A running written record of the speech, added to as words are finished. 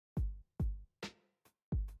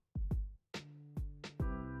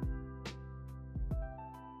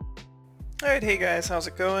Alright, hey guys, how's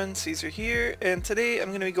it going? Caesar here, and today I'm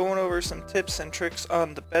going to be going over some tips and tricks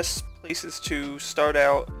on the best places to start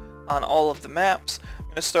out on all of the maps. I'm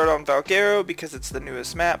going to start on Valguero because it's the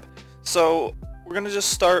newest map. So we're going to just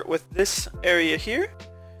start with this area here.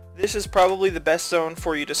 This is probably the best zone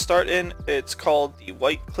for you to start in. It's called the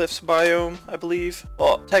White Cliffs biome, I believe.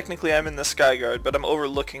 Well, technically I'm in the Skyguard, but I'm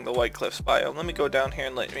overlooking the White Cliffs biome. Let me go down here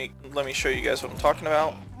and let me show you guys what I'm talking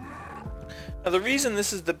about. Now the reason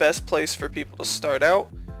this is the best place for people to start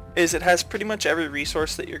out is it has pretty much every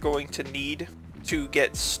resource that you're going to need to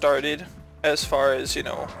get started as far as, you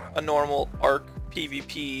know, a normal ARC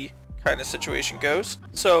PvP kind of situation goes.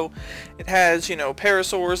 So it has, you know,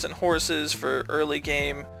 parasaurs and horses for early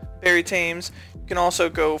game berry tames. You can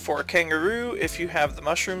also go for a kangaroo if you have the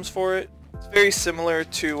mushrooms for it. It's very similar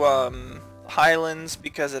to Highlands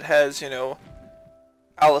because it has, you know,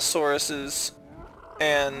 Allosauruses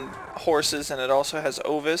and horses, and it also has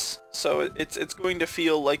Ovis, so it's going to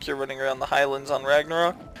feel like you're running around the Highlands on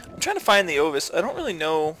Ragnarok. I'm trying to find the Ovis. I don't really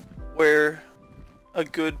know where a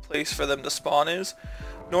good place for them to spawn is.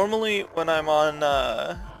 Normally when I'm on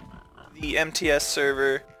the MTS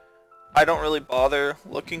server, I don't really bother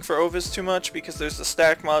looking for Ovis too much because there's the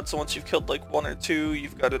stack mod, so once you've killed like one or two,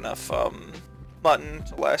 you've got enough mutton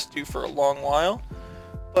to last you for a long while.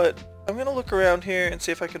 But I'm gonna look around here and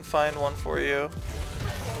see if I can find one for you.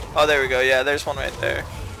 Oh, there we go. Yeah, there's one right there.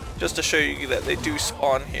 Just to show you that they do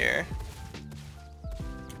spawn here.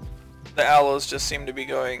 The aloes just seem to be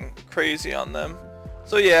going crazy on them.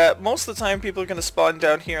 So yeah, most of the time people are going to spawn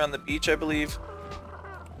down here on the beach, I believe.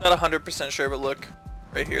 Not 100% sure, but look.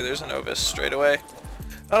 Right here, there's an Ovis straight away.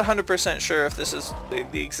 Not 100% sure if this is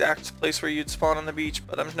the exact place where you'd spawn on the beach,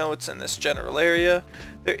 but I know it's in this general area.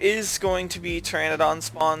 There is going to be Pteranodon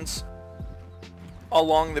spawns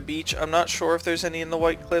along the beach. I'm not sure if there's any in the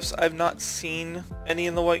White Cliffs. I've not seen any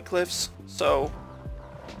in the White Cliffs, so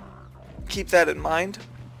keep that in mind.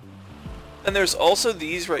 And there's also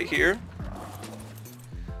these right here.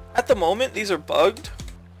 At the moment, these are bugged.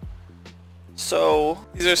 So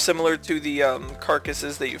these are similar to the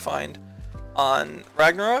carcasses that you find on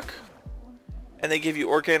Ragnarok, and they give you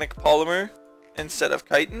organic polymer instead of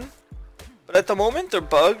chitin. But at the moment, they're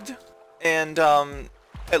bugged, and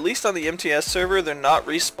at least on the MTS server, they're not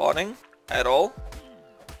respawning at all.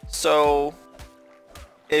 So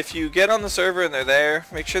if you get on the server and they're there,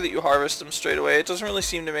 make sure that you harvest them straight away. It doesn't really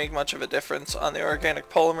seem to make much of a difference on the organic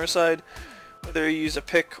polymer side. Whether you use a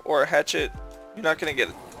pick or a hatchet, you're not going to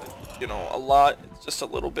get, you know, a lot. It's just a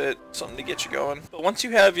little bit, something to get you going. But once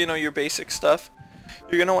you have, you know, your basic stuff,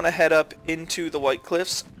 you're going to want to head up into the White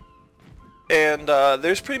Cliffs. And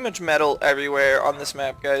there's pretty much metal everywhere on this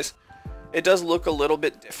map, guys. It does look a little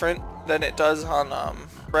bit different than it does on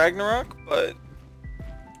Ragnarok, but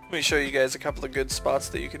let me show you guys a couple of good spots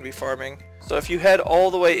that you can be farming. So if you head all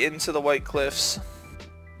the way into the White Cliffs,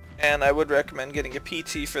 and I would recommend getting a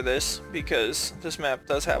PT for this because this map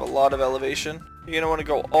does have a lot of elevation. You're going to want to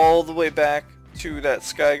go all the way back to that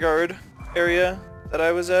Skyguard area that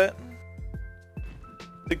I was at.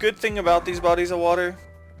 The good thing about these bodies of water,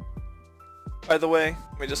 by the way,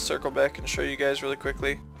 let me just circle back and show you guys really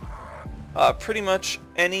quickly. Pretty much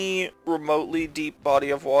any remotely deep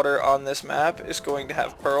body of water on this map is going to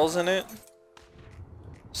have pearls in it.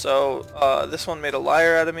 So this one made a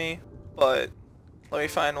liar out of me, but let me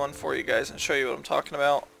find one for you guys and show you what I'm talking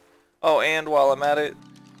about. Oh, and while I'm at it,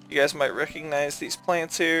 you guys might recognize these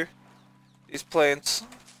plants here. These plants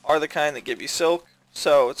are the kind that give you silk,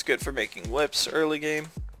 so it's good for making whips early game.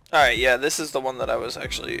 Alright, yeah, this is the one that I was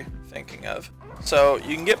actually thinking of. So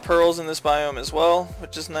you can get pearls in this biome as well,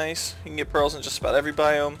 which is nice. You can get pearls in just about every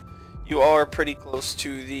biome. You are pretty close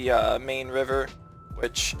to the main river,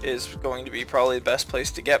 which is going to be probably the best place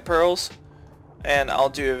to get pearls. And I'll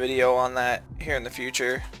do a video on that here in the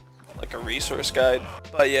future, like a resource guide.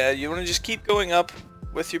 But yeah, you want to just keep going up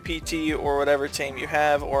with your PT or whatever tame you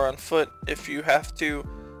have, or on foot if you have to,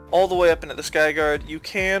 all the way up into the Skyguard. You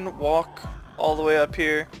can walk all the way up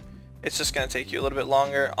here. It's just going to take you a little bit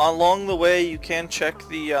longer. Along the way, you can check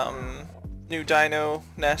the new dino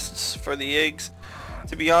nests for the eggs.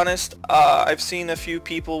 To be honest, I've seen a few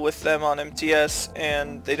people with them on MTS,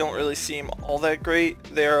 and they don't really seem all that great.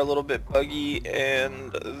 They are a little bit buggy,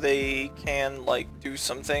 and they can like do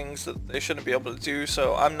some things that they shouldn't be able to do,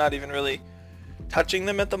 so I'm not even really touching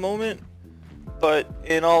them at the moment. But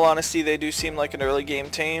in all honesty, they do seem like an early game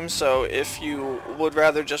tame, so if you would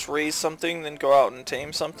rather just raise something than go out and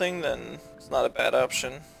tame something, then it's not a bad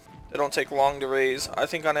option. They don't take long to raise. I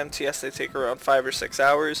think on MTS they take around 5 or 6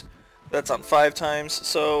 hours. That's on 5 times,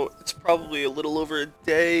 so it's probably a little over a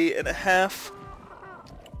day and a half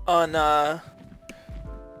on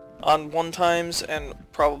on 1x and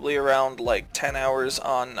probably around like 10 hours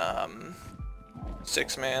on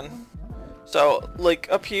 6-man. So like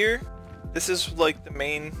up here, this is like the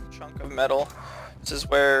main chunk of metal. This is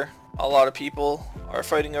where a lot of people are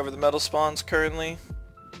fighting over the metal spawns currently.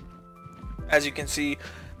 As you can see,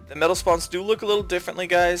 the metal spawns do look a little differently,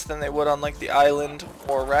 guys, than they would on like the island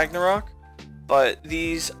or Ragnarok, but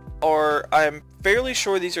these are, I'm fairly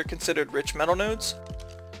sure these are considered rich metal nodes,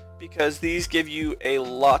 because these give you a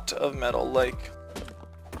lot of metal. Like,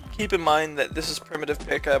 keep in mind that this is primitive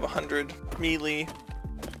pick. I have 100 melee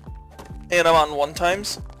and I'm on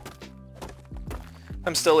 1x.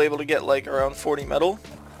 I'm still able to get like around 40 metal.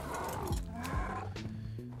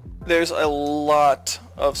 There's a lot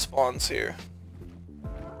of spawns here,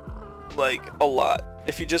 like a lot.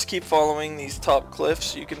 If you just keep following these top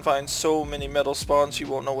cliffs, you can find so many metal spawns you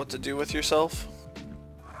won't know what to do with yourself.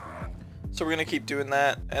 So we're going to keep doing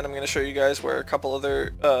that, and I'm going to show you guys where a couple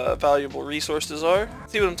other valuable resources are.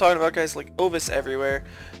 See what I'm talking about, guys? Like Ovis everywhere.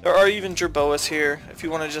 There are even Jerboas here if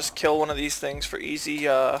you want to just kill one of these things for easy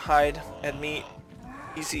hide and meat.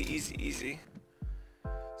 Easy, easy, easy.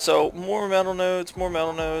 So more metal nodes,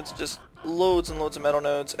 just loads and loads of metal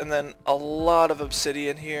nodes, and then a lot of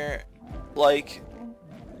obsidian here. Like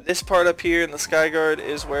this part up here in the Skyguard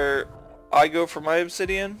is where I go for my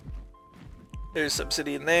obsidian. There's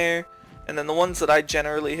obsidian there, and then the ones that I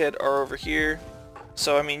generally hit are over here.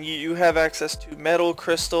 So I mean, you have access to metal,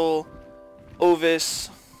 crystal, Ovis,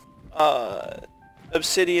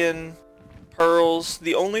 obsidian, pearls.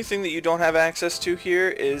 The only thing that you don't have access to here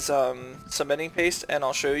is cementing paste, and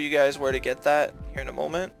I'll show you guys where to get that here in a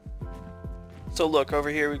moment. So look, over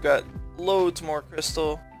here we've got loads more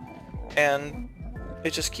crystal, and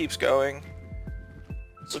it just keeps going.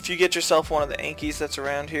 So if you get yourself one of the Ankies that's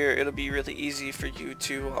around here, it'll be really easy for you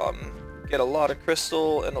to get a lot of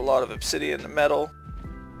crystal and a lot of obsidian and metal.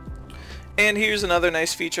 And here's another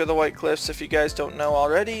nice feature of the White Cliffs, if you guys don't know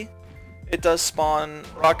already. It does spawn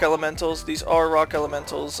rock elementals. These are rock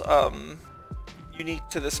elementals unique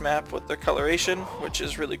to this map with their coloration, which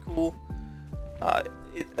is really cool.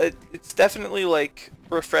 It's definitely like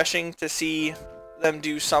refreshing to see them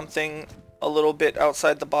do something a little bit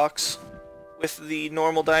outside the box with the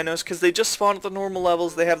normal dinos, because they just spawn at the normal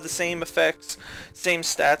levels. They have the same effects, same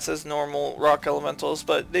stats as normal rock elementals,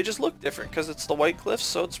 but they just look different because it's the White Cliffs,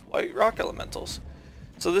 so it's white rock elementals.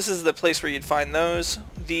 So this is the place where you'd find those.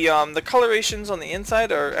 The colorations on the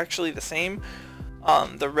inside are actually the same.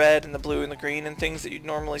 The red and the blue and the green and things that you'd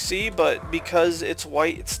normally see, but because it's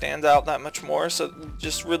white, it stands out that much more, so it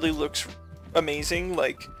just really looks amazing.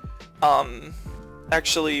 Like,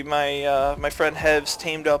 actually my friend Hevs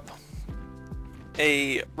tamed up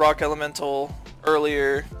a rock elemental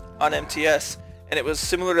earlier on MTS, and it was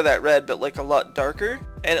similar to that red, but like a lot darker,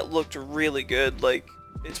 and it looked really good. Like,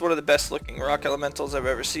 it's one of the best looking rock elementals I've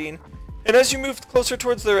ever seen. And as you move closer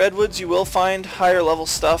towards the redwoods, you will find higher level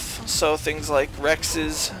stuff, so things like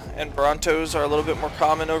Rexes and Brontos are a little bit more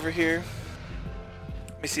common over here.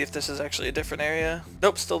 Let me see if this is actually a different area.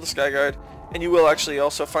 Nope, still the Skyguard. And you will actually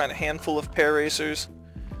also find a handful of Pear Racers.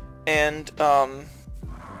 And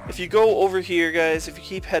if you go over here, guys, if you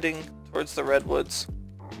keep heading towards the redwoods,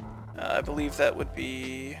 I believe that would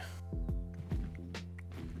be...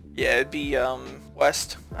 yeah, it'd be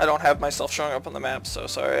west. I don't have myself showing up on the map, so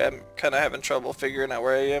sorry, I'm kind of having trouble figuring out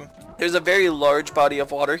where I am. There's a very large body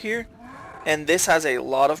of water here, and this has a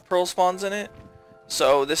lot of pearl spawns in it.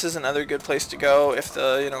 So this is another good place to go if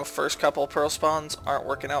the first couple pearl spawns aren't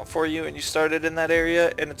working out for you and you started in that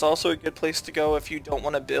area. And it's also a good place to go if you don't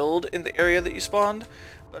want to build in the area that you spawned.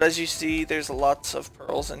 But as you see, there's lots of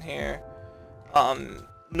pearls in here.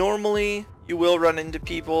 Normally you will run into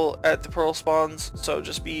people at the pearl spawns, so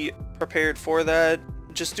just be prepared for that.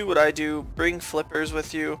 Just do what I do, bring flippers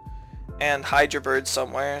with you and hide your birds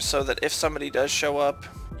somewhere so that if somebody does show up,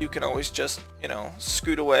 you can always just,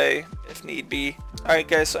 scoot away if need be. Alright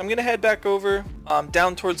guys, so I'm going to head back over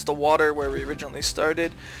down towards the water where we originally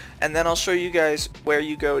started, and then I'll show you guys where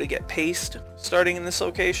you go to get paste starting in this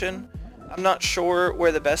location. I'm not sure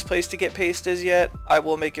where the best place to get paste is yet. I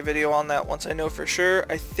will make a video on that once I know for sure.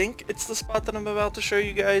 I think it's the spot that I'm about to show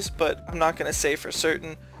you guys, but I'm not going to say for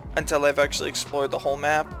certain until I've actually explored the whole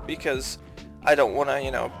map, because I don't want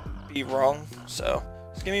to, be wrong. So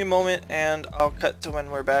just give me a moment and I'll cut to when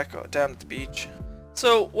we're back down at the beach.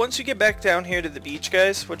 So once you get back down here to the beach,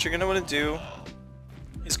 guys, what you're going to want to do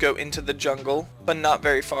is go into the jungle, but not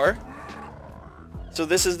very far. So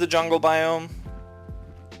this is the jungle biome.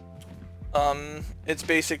 It's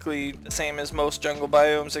basically the same as most jungle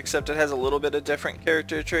biomes, except it has a little bit of different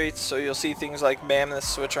character traits. So you'll see things like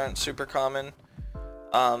mammoths, which aren't super common.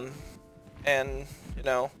 And,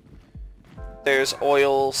 There's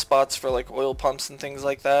oil spots for like oil pumps and things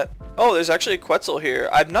like that. Oh, there's actually a Quetzal here.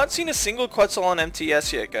 I've not seen a single Quetzal on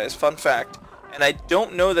MTS yet, guys. Fun fact. And I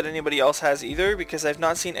don't know that anybody else has either, because I've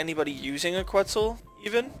not seen anybody using a Quetzal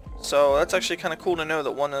even. So that's actually kind of cool to know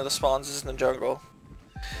that one of the spawns is in the jungle.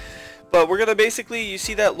 But we're going to basically, you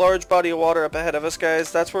see that large body of water up ahead of us,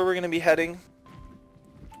 guys? That's where we're going to be heading.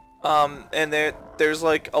 And there's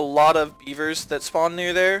like a lot of beavers that spawn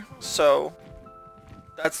near there. So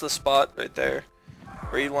that's the spot right there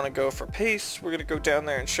where you'd want to go for pace. We're going to go down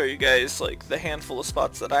there and show you guys like the handful of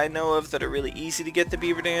spots that I know of that are really easy to get the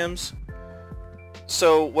beaver dams.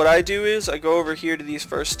 So what I do is I go over here to these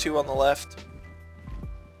first two on the left.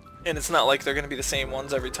 And it's not like they're going to be the same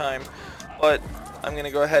ones every time. But I'm going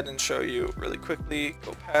to go ahead and show you really quickly.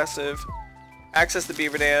 Go passive. Access the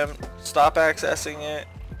beaver dam. Stop accessing it.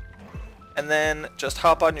 And then just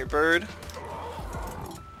hop on your bird.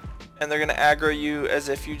 And they're going to aggro you as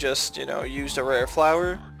if you just, you know, used a rare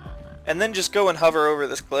flower. And then just go and hover over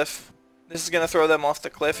this cliff. This is going to throw them off the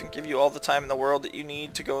cliff and give you all the time in the world that you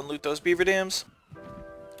need to go and loot those beaver dams.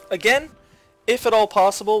 Again, if at all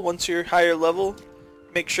possible, once you're higher level,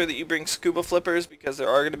 make sure that you bring scuba flippers because there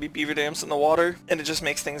are going to be beaver dams in the water. And it just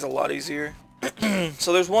makes things a lot easier.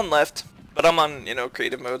 So there's one left. But I'm on, you know,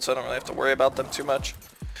 creative mode, so I don't really have to worry about them too much.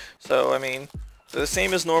 So, I mean, they're the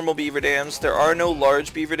same as normal beaver dams. There are no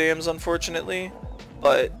large beaver dams, unfortunately,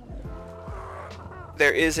 but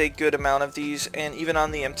there is a good amount of these, and even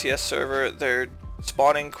on the MTS server, they're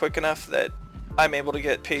spawning quick enough that I'm able to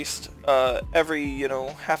get paced every, you know,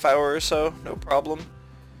 half hour or so, no problem.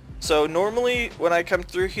 So normally, when I come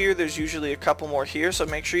through here, there's usually a couple more here, so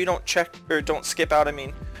make sure you don't check, or don't skip out, I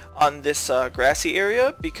mean, on this grassy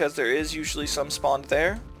area, because there is usually some spawned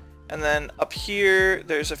there. And then up here,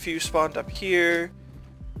 there's a few spawned up here.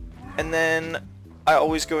 And then I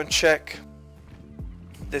always go and check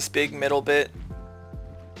this big middle bit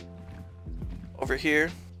over here.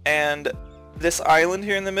 And this island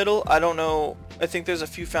here in the middle, I don't know, I think there's a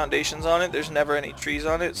few foundations on it. There's never any trees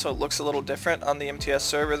on it, so it looks a little different on the MTS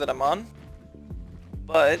server that I'm on.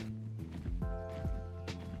 But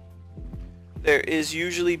there is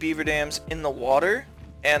usually beaver dams in the water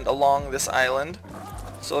and along this island.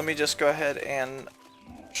 So let me just go ahead and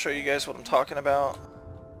show you guys what I'm talking about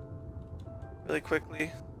really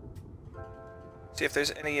quickly. See if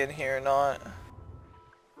there's any in here or not.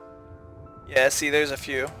 Yeah, see, there's a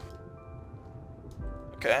few.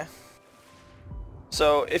 Okay.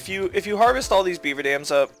 So if you harvest all these beaver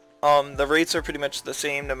dams up, the rates are pretty much the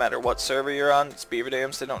same no matter what server you're on. It's beaver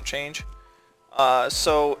dams, they don't change.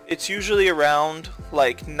 So it's usually around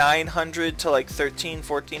like 900 to like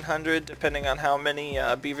 1400 depending on how many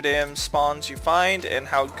beaver dam spawns you find and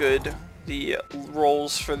how good the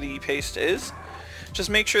rolls for the paste is. Just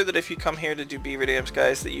make sure that if you come here to do beaver dams,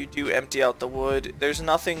 guys, that you do empty out the wood. There's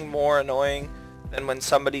nothing more annoying than when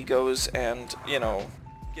somebody goes and, you know,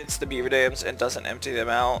 gets the beaver dams and doesn't empty them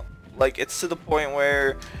out. Like, it's to the point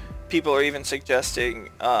where people are even suggesting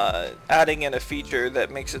adding in a feature that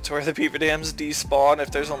makes it to where the beaver dams despawn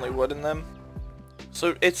if there's only wood in them.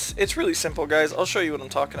 So it's really simple, guys. I'll show you what I'm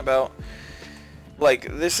talking about.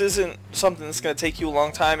 Like, this isn't something that's going to take you a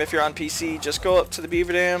long time if you're on PC. Just go up to the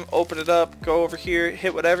beaver dam, open it up, go over here,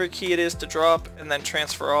 hit whatever key it is to drop, and then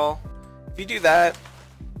transfer all. If you do that,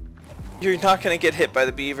 you're not going to get hit by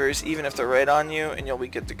the beavers even if they're right on you, and you'll be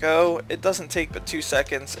good to go. It doesn't take but 2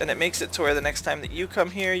 seconds, and it makes it to where the next time that you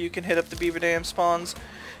come here, you can hit up the beaver dam spawns,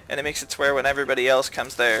 and it makes it to where when everybody else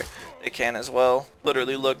comes there, they can as well.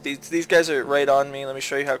 Literally, look, these guys are right on me. Let me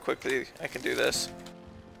show you how quickly I can do this.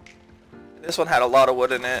 This one had a lot of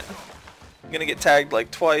wood in it. I'm going to get tagged like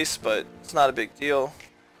twice, but it's not a big deal.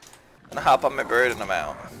 I'm going to hop on my bird and I'm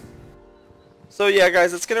out. So yeah,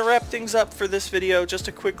 guys, that's going to wrap things up for this video. Just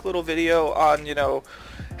a quick little video on, you know,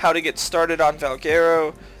 how to get started on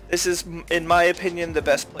Valguero. This is, in my opinion, the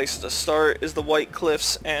best place to start is the White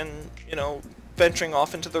Cliffs and, you know, venturing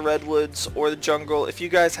off into the redwoods or the jungle. If you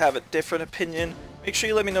guys have a different opinion, make sure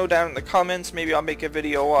you let me know down in the comments. Maybe I'll make a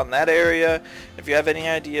video on that area. If you have any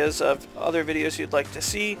ideas of other videos you'd like to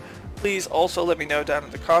see, please also let me know down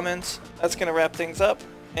in the comments. That's going to wrap things up,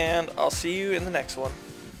 and I'll see you in the next one.